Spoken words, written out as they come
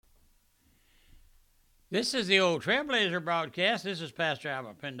This is the Old Trailblazer broadcast. This is Pastor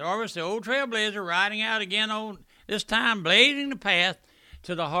Albert Pendarvis, the Old Trailblazer, riding out again on this time, blazing the path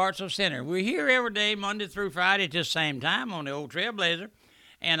to the hearts of sinners. We're here every day, Monday through Friday at the same time on the Old Trailblazer.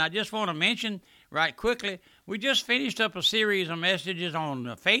 And I just want to mention right quickly, we just finished up a series of messages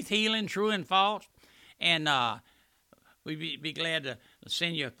on faith healing, true and false. And we'd be glad to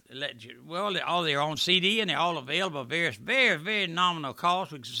send you, all their own CD, and they're all available at various, very, very nominal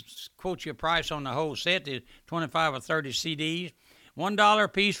cost. We quote you a price on the whole set, the 25 or 30 CDs, $1 a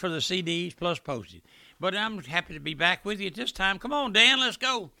piece for the CDs plus postage. But I'm happy to be back with you at this time. Come on, Dan, let's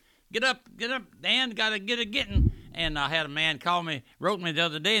go. Get up, Dan, got to get a getting. And I had a man wrote me the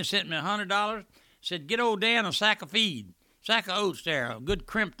other day and sent me $100. Said, get old Dan a sack of oats there, good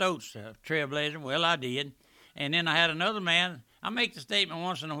crimped oats, Trailblazer. Well, I did. And then I had another man, I make the statement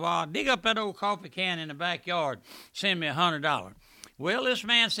once in a while, dig up that old coffee can in the backyard, send me $100. Well, this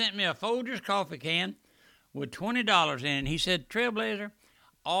man sent me a Folgers coffee can with $20 in it. He said, Trailblazer,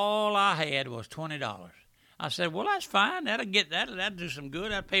 all I had was $20. I said, well, that's fine. That'll do some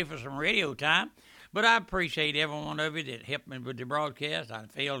good. That'll pay for some radio time. But I appreciate every one of you that helped me with the broadcast. I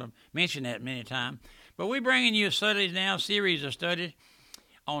failed to mention that many times. But we're bringing you series of studies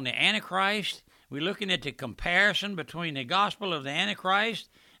on the Antichrist. We're looking at the comparison between the gospel of the Antichrist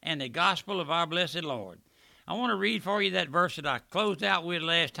and the gospel of our blessed Lord. I want to read for you that verse that I closed out with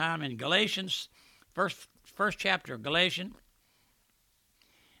last time in Galatians, first chapter of Galatians,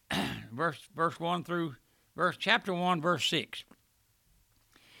 chapter 1, verse 6.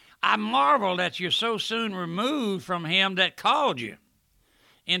 I marvel that you're so soon removed from him that called you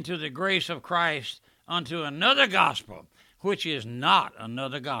into the grace of Christ unto another gospel, which is not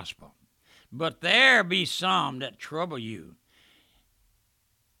another gospel. But there be some that trouble you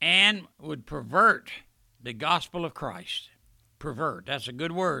and would pervert the gospel of Christ. Pervert, that's a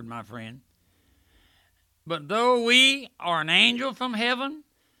good word, my friend. But though we or an angel from heaven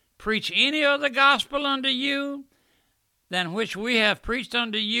preach any other gospel unto you than which we have preached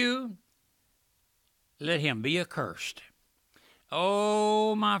unto you, let him be accursed.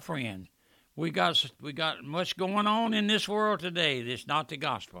 Oh, my friend, we got much going on in this world today that's not the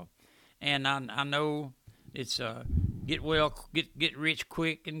gospel. And I know it's get rich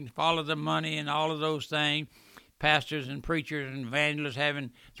quick and follow the money and all of those things. Pastors and preachers and evangelists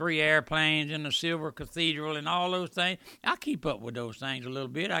having 3 airplanes in the Silver Cathedral and all those things. I keep up with those things a little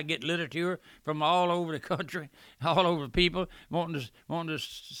bit. I get literature from all over the country, all over people wanting to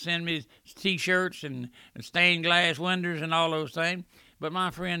send me T-shirts and stained glass windows and all those things. But my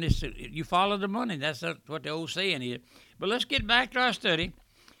friend, you follow the money. That's what the old saying is. But let's get back to our study.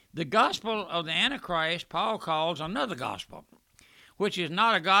 The gospel of the Antichrist, Paul calls another gospel, which is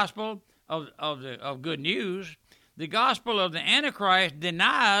not a gospel of good news. The gospel of the Antichrist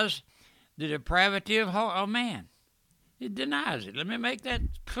denies the depravity of man. It denies it. Let me make that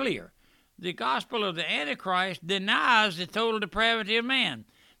clear. The gospel of the Antichrist denies the total depravity of man.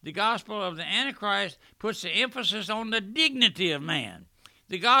 The gospel of the Antichrist puts the emphasis on the dignity of man.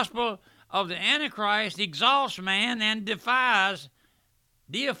 The gospel of the Antichrist exalts man and deifies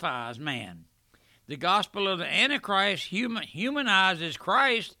man. The gospel of the Antichrist humanizes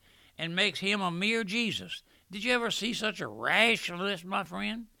Christ and makes him a mere Jesus. Did you ever see such a rash of this, my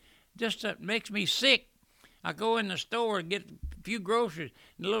friend? Just makes me sick. I go in the store and get a few groceries,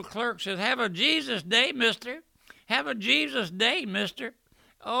 and the little clerk says, have a Jesus day, mister. Have a Jesus day, mister.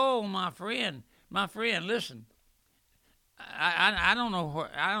 Oh, my friend, listen. I don't know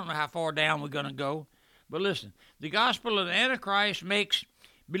how far down we're going to go, but listen. The gospel of the Antichrist makes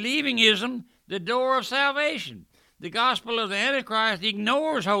believingism the door of salvation. The gospel of the Antichrist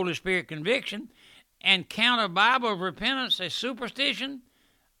ignores Holy Spirit conviction and count a Bible of repentance a superstition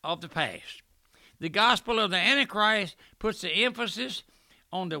of the past. The gospel of the Antichrist puts the emphasis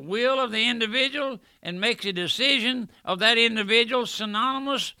on the will of the individual and makes a decision of that individual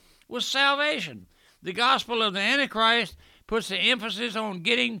synonymous with salvation. The gospel of the Antichrist puts the emphasis on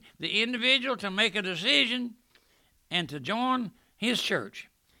getting the individual to make a decision and to join his church.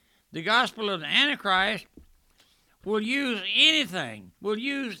 The gospel of the Antichrist will use anything.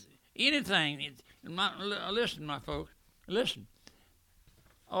 Listen, my folks. Listen.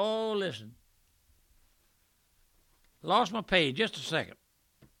 Oh, listen. Lost my page. Just a second.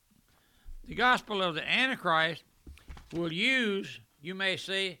 The gospel of the Antichrist will use, you may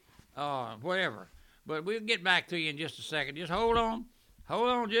say, whatever. But we'll get back to you in just a second. Just hold on. Hold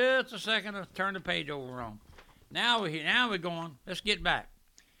on just a second. I'll turn the page over on. Now we're going. Let's get back.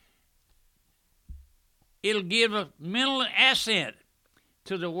 It'll give a mental assent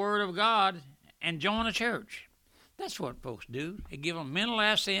to the Word of God and join a church. That's what folks do. They give a mental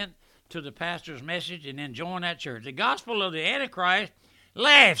assent to the pastor's message and then join that church. The gospel of the Antichrist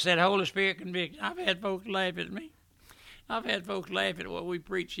laughs at Holy Spirit conviction. I've had folks laugh at me. I've had folks laugh at what we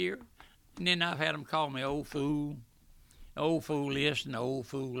preach here. And then I've had them call me old fool this and old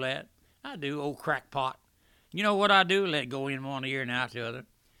fool that. I do, old crackpot. You know what I do? Let go in one ear and out the other.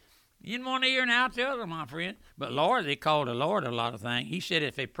 In one ear and out the other, my friend. But Lord, they called the Lord a lot of things. He said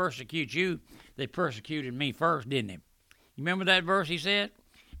if they persecute you, they persecuted me first, didn't he? You remember that verse he said?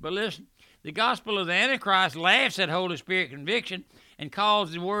 But listen, the gospel of the Antichrist laughs at Holy Spirit conviction and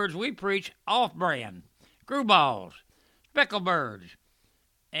calls the words we preach off-brand, screwballs, specklebirds.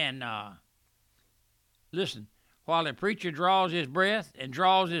 And listen, while the preacher draws his breath and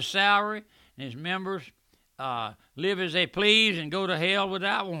draws his salary, and his members live as they please and go to hell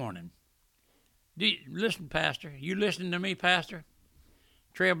without warning. Listen, Pastor. You listening to me, Pastor?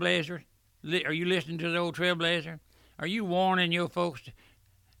 Trailblazer? Are you listening to the old Trailblazer? Are you warning your folks?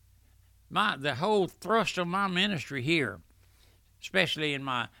 The whole thrust of my ministry here, especially in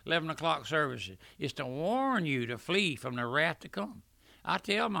my 11 o'clock services, is to warn you to flee from the wrath to come. I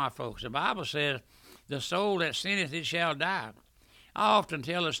tell my folks, the Bible says, the soul that sinneth, it shall die. I often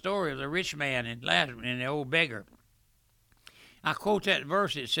tell the story of the rich man and Lazarus and the old beggar. I quote that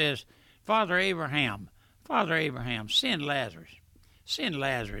verse. It says, Father Abraham, send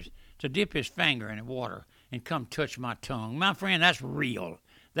Lazarus to dip his finger in the water and come touch my tongue. My friend, that's real.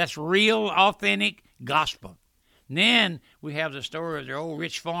 That's real, authentic gospel. And then we have the story of the old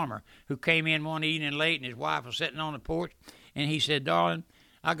rich farmer who came in one evening late and his wife was sitting on the porch and he said, darling,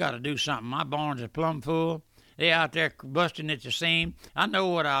 I got to do something. My barns are plumb full. They out there busting at the seam. I know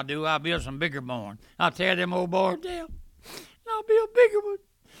what I'll do. I'll build some bigger barn. I'll tear them old barns down. And I'll build bigger ones.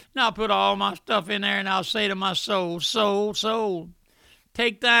 And I'll put all my stuff in there and I'll say to my soul, soul,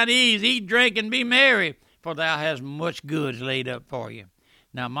 take thine ease, eat, drink, and be merry, for thou hast much goods laid up for you.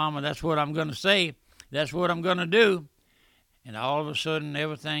 Now, Mama, that's what I'm going to say. That's what I'm going to do. And all of a sudden,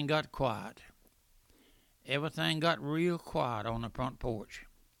 everything got quiet. Everything got real quiet on the front porch.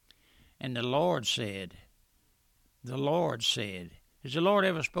 And the Lord said, has the Lord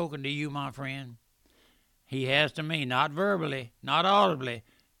ever spoken to you, my friend? He has to me, not verbally, not audibly,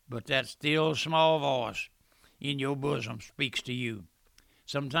 but that still small voice in your bosom speaks to you.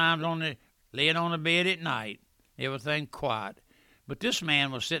 Sometimes laying on the bed at night, everything quiet. But this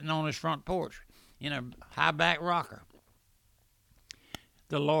man was sitting on his front porch in a high-back rocker.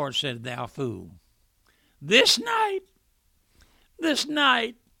 The Lord said, thou fool, this night,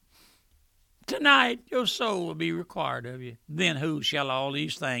 tonight your soul will be required of you. Then who shall all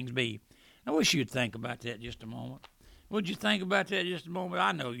these things be? I wish you'd think about that just a moment. Would you think about that just a moment?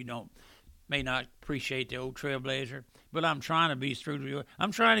 I know you may not appreciate the old Trailblazer, but I'm trying to be through to you.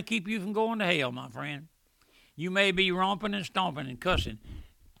 I'm trying to keep you from going to hell, my friend. You may be romping and stomping and cussing.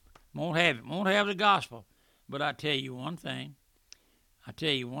 Won't have the gospel. But I tell you one thing.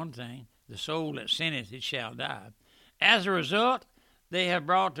 The soul that sinneth, it shall die. As a result, they have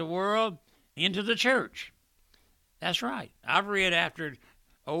brought the world into the church. That's right. I've read after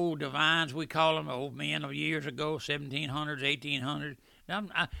old divines, we call them, old men of years ago, 1700s, 1800s.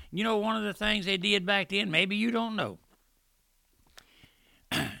 You know, one of the things they did back then, maybe you don't know.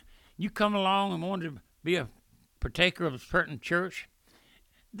 You come along and wanted to be a partaker of a certain church.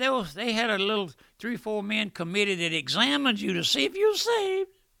 They had a little 3-4 men committee that examined you to see if you're saved.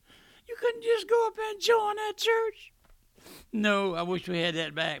 You couldn't just go up and join that church. No, I wish we had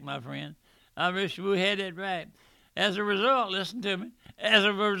that back, my friend. I wish we had that back. As a result, listen to me,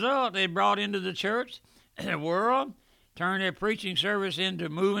 they brought into the church, the world, turned their preaching service into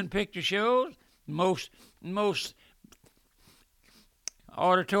moving picture shows. Most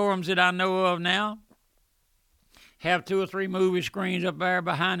auditoriums that I know of now have 2 or 3 movie screens up there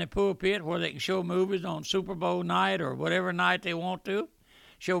behind the pulpit where they can show movies on Super Bowl night or whatever night they want to.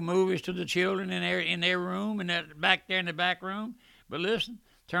 Show movies to the children in their room and back there in the back room. But listen,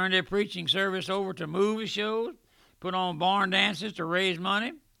 turn their preaching service over to movie shows, put on barn dances to raise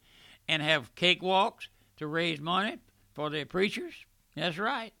money, and have cakewalks to raise money for their preachers. That's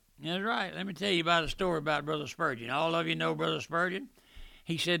right. Let me tell you about a story about Brother Spurgeon. All of you know Brother Spurgeon.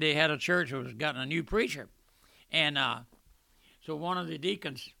 He said they had a church that was gotten a new preacher. And so one of the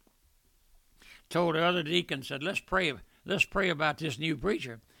deacons told the other deacon, said, let's pray about this new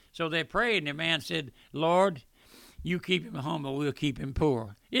preacher. So they prayed, and the man said, Lord, you keep him humble, we'll keep him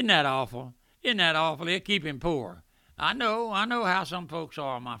poor. Isn't that awful? They'll keep him poor. I know how some folks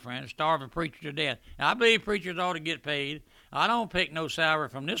are, my friend, starve a preacher to death. I believe preachers ought to get paid. I don't pick no salary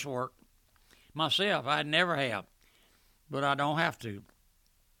from this work myself. I never have, but I don't have to.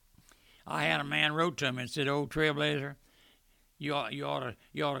 I had a man wrote to me and said, old Trailblazer, you ought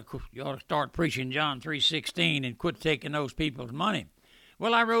to start preaching John 3:16 and quit taking those people's money.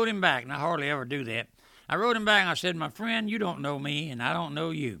 Well, I wrote him back, and I hardly ever do that. I wrote him back, and I said, my friend, you don't know me, and I don't know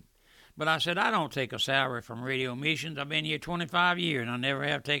you. But I said, I don't take a salary from Radio Missions. I've been here 25 years, and I never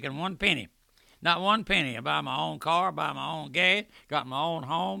have taken one penny. Not one penny. I buy my own car, buy my own gas, got my own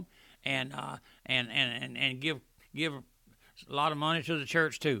home, and give a lot of money to the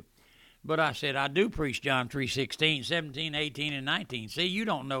church too. But I said, I do preach John 3:16, 17, 18, and 19. See, you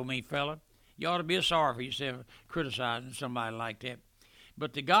don't know me, fella. You ought to be sorry for yourself criticizing somebody like that.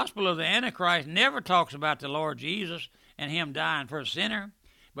 But the gospel of the Antichrist never talks about the Lord Jesus and him dying for a sinner,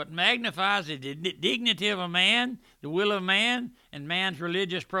 but magnifies the dignity of a man, the will of man, and man's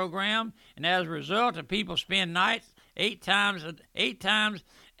religious program. And as a result, the people spend nights 8 times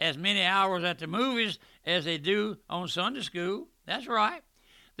as many hours at the movies as they do on Sunday school. That's right.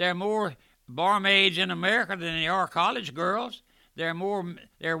 There are more barmaids in America than there are college girls. There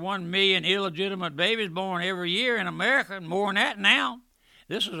are 1 million illegitimate babies born every year in America, and more than that now.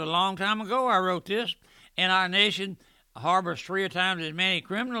 This was a long time ago I wrote this. And our nation harbors 3 times as many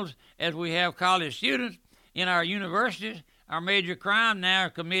criminals as we have college students in our universities. Our major crime now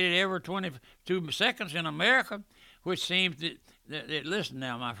is committed every 22 seconds in America, which seems that listen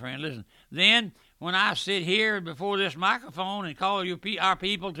now, my friend, listen. Then, when I sit here before this microphone and call our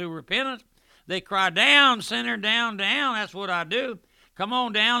people to repentance, they cry, down, sinner, down, down. That's what I do. Come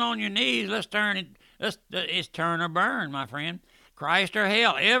on down on your knees. Let's turn it. It's turn or burn, my friend. Christ or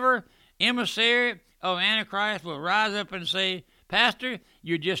hell. Every emissary of Antichrist will rise up and say, Pastor,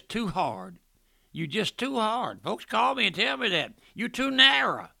 you're just too hard. You're just too hard. Folks call me and tell me that. You're too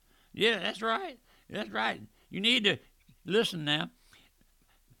narrow. Yeah, that's right. That's right. You need to listen now.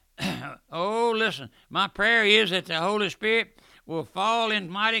 Oh, listen. My prayer is that the Holy Spirit will fall in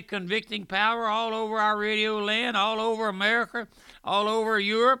mighty convicting power all over our radio land, all over America, all over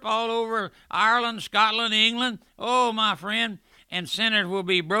Europe, all over Ireland, Scotland, England. Oh, my friend. And sinners will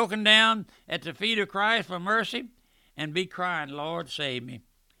be broken down at the feet of Christ for mercy and be crying, Lord, save me.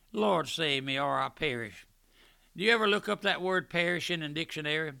 Lord, save me, or I perish. Do you ever look up that word perish in a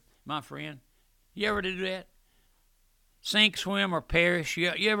dictionary, my friend? You ever do that? Sink, swim, or perish.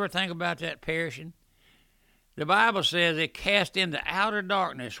 You ever think about that perishing? The Bible says they cast into outer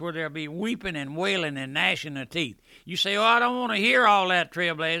darkness where there'll be weeping and wailing and gnashing of teeth. You say, oh, I don't want to hear all that,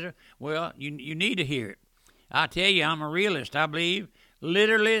 Trailblazer. Well, you need to hear it. I tell you, I'm a realist. I believe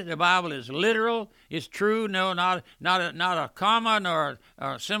literally the Bible is literal. It's true. No, not a comma nor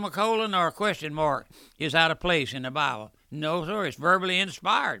a semicolon nor a question mark is out of place in the Bible. No, sir. It's verbally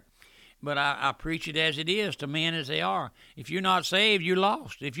inspired. But I preach it as it is to men as they are. If you're not saved, you're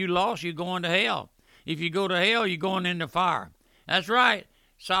lost. If you're lost, you're going to hell. If you go to hell, you're going into fire. That's right.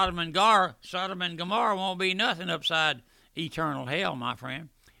 Sodom and Gomorrah won't be nothing upside eternal hell, my friend.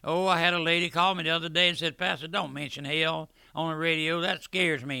 Oh, I had a lady call me the other day and said, Pastor, don't mention hell on the radio. That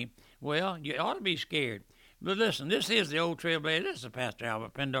scares me. Well, you ought to be scared. But listen, this is the old Trailblazer. This is Pastor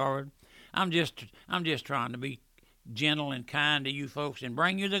Albert Pendarwood. I'm just trying to be gentle and kind to you folks and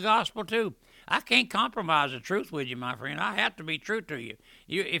bring you the gospel too. I can't compromise the truth with you, my friend. I have to be true to you.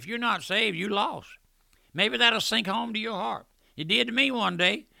 If you're not saved, you lost. Maybe that'll sink home to your heart. It did to me one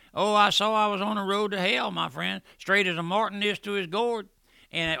day. Oh, I saw I was on the road to hell, my friend, straight as a marten is to his gourd.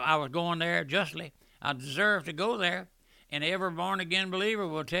 And I was going there justly. I deserve to go there. And every born-again believer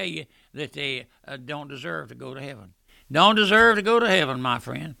will tell you that they don't deserve to go to heaven. Don't deserve to go to heaven, my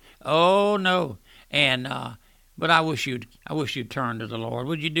friend. Oh, no. And but I wish you'd turn to the Lord.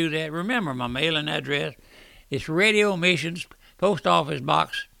 Would you do that? Remember my mailing address. It's Radio Missions, Post Office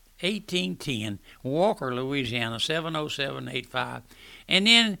Box 1810, Walker, Louisiana, 70785. And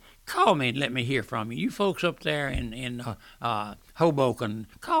then call me and let me hear from you. You folks up there in Hoboken,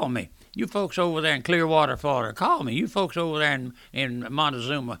 call me. You folks over there in Clearwater, Florida, call me. You folks over there in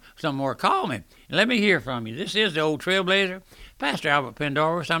Montezuma somewhere, call me. And let me hear from you. This is the old Trailblazer, Pastor Albert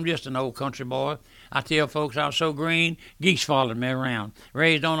Pendarwood. I'm just an old country boy. I tell folks I was so green, geese followed me around.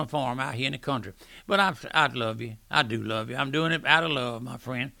 Raised on a farm out here in the country. But I love you. I do love you. I'm doing it out of love, my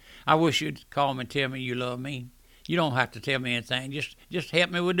friend. I wish you'd call me and tell me you love me. You don't have to tell me anything. Just help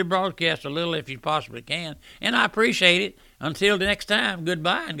me with the broadcast a little if you possibly can. And I appreciate it. Until the next time,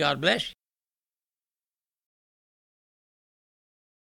 goodbye and God bless you.